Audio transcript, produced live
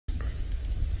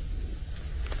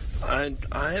And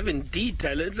I have indeed,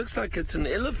 Taylor. It looks like it's an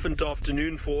elephant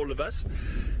afternoon for all of us.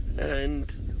 And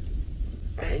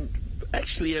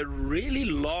actually a really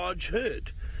large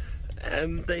herd.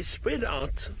 They spread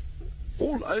out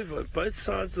all over, both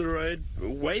sides of the road,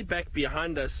 way back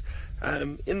behind us,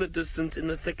 in the distance, in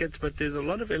the thickets, but there's a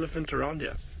lot of elephant around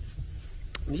here.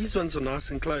 These ones are nice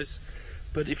and close,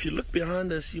 but if you look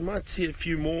behind us, you might see a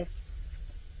few more.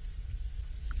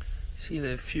 See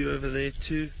there are a few over there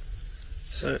too.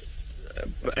 So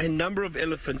a number of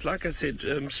elephant, like I said,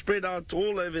 spread out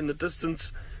all over in the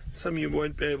distance. Some you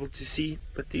won't be able to see,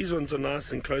 but these ones are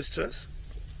nice and close to us.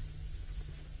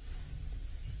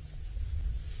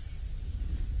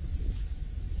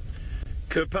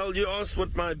 Kerpel, you asked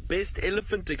what my best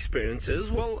elephant experience is.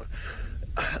 Well,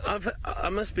 I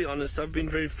must be honest, I've been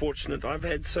very fortunate. I've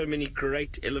had so many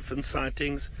great elephant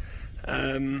sightings.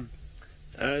 Some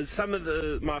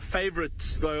of my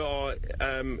favorites, though, are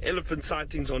elephant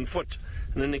sightings on foot,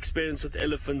 and an experience with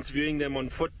elephants, viewing them on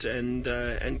foot and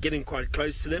getting quite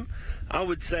close to them. I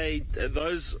would say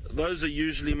those are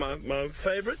usually my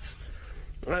favorites.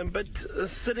 But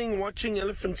sitting, watching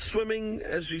elephants swimming,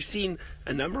 as we've seen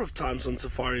a number of times on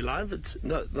Safari Live,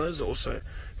 those are also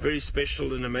very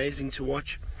special and amazing to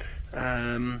watch.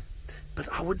 But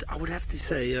I would have to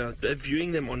say,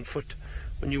 viewing them on foot,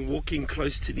 when you're walking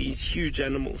close to these huge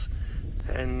animals,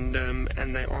 and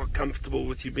they are comfortable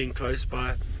with you being close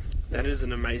by, that is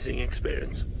an amazing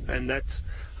experience. And I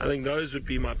think those would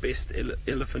be my best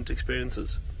elephant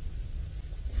experiences.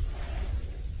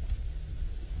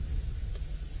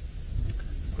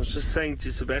 I was just saying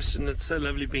to Sebastian, it's so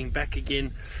lovely being back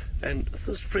again, and with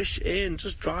this fresh air and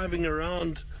just driving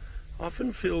around. I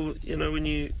often feel, when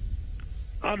you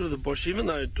out of the bush, even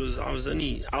though I was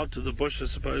only out of the bush, I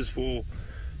suppose, for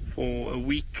a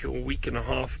week or week and a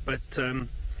half, but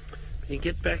you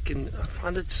get back and I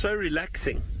find it so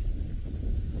relaxing.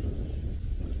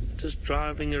 Just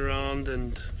driving around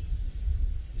and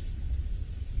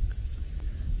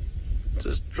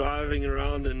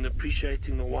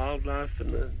appreciating the wildlife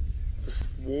and the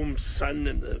warm sun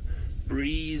and the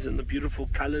breeze and the beautiful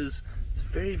colors. It's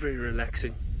very, very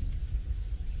relaxing.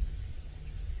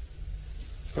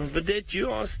 Vedette,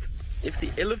 you asked if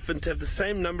the elephant have the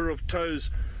same number of toes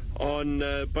on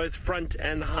both front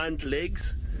and hind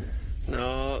legs.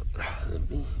 Now,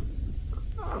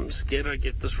 I'm scared I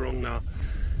get this wrong now.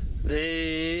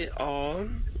 They are,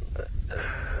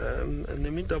 and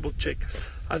let me double check.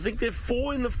 I think there are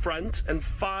 4 in the front and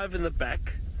 5 in the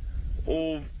back,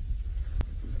 or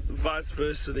vice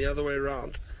versa, the other way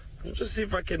around. I'll just see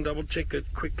if I can double check it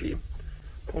quickly.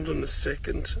 Hold on a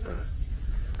second.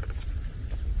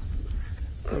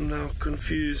 I'm now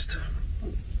confused.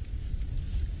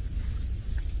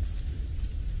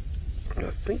 I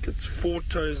think it's 4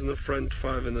 toes in the front,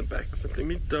 5 in the back. But let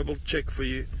me double check for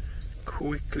you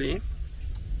quickly.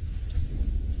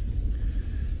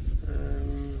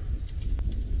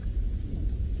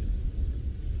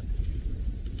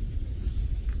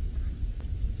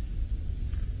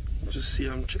 Just see,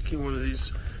 I'm checking one of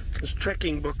this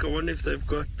tracking book. I wonder if they've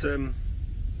got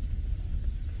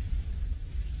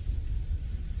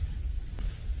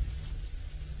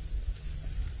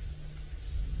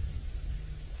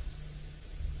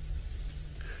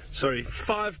sorry,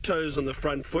 5 toes on the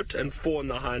front foot and 4 on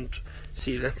the hind.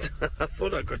 See that? I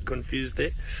thought I got confused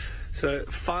there. So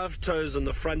 5 toes on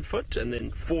the front foot and then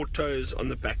 4 toes on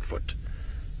the back foot.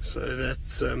 So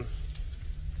that's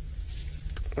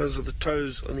those are the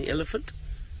toes on the elephant.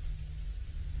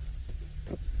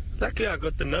 Luckily I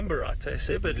got the number right, I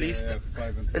said, but at least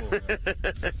 5 and 4,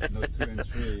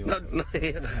 not 2 and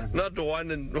 3. Not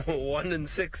 1 and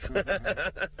 6.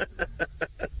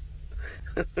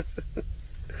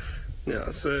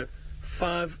 Yeah, so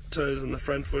 5 toes on the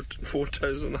front foot, 4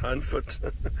 toes on the hind foot.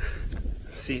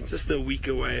 See, just a week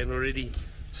away and already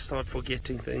start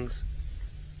forgetting things.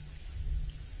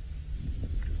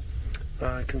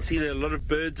 I can see there are a lot of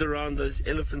birds around those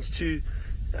elephants too.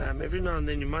 Every now and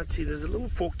then you might see there's a little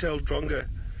fork-tailed drongo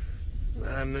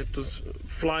that was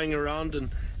flying around,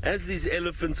 and as these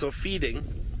elephants are feeding,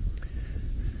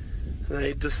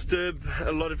 they disturb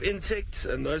a lot of insects,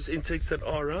 and those insects that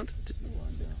are around.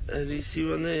 And you see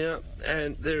one there,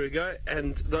 and there we go.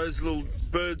 And those little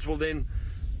birds will then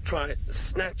try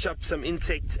snatch up some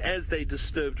insects as they're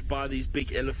disturbed by these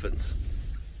big elephants.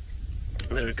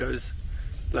 There it goes.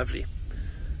 Lovely.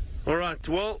 All right,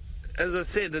 well, as I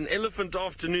said, an elephant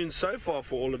afternoon so far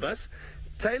for all of us.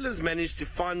 Taylor's managed to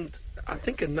find, I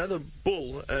think, another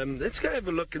bull. Let's go have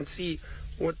a look and see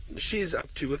what she's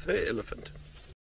up to with her elephant.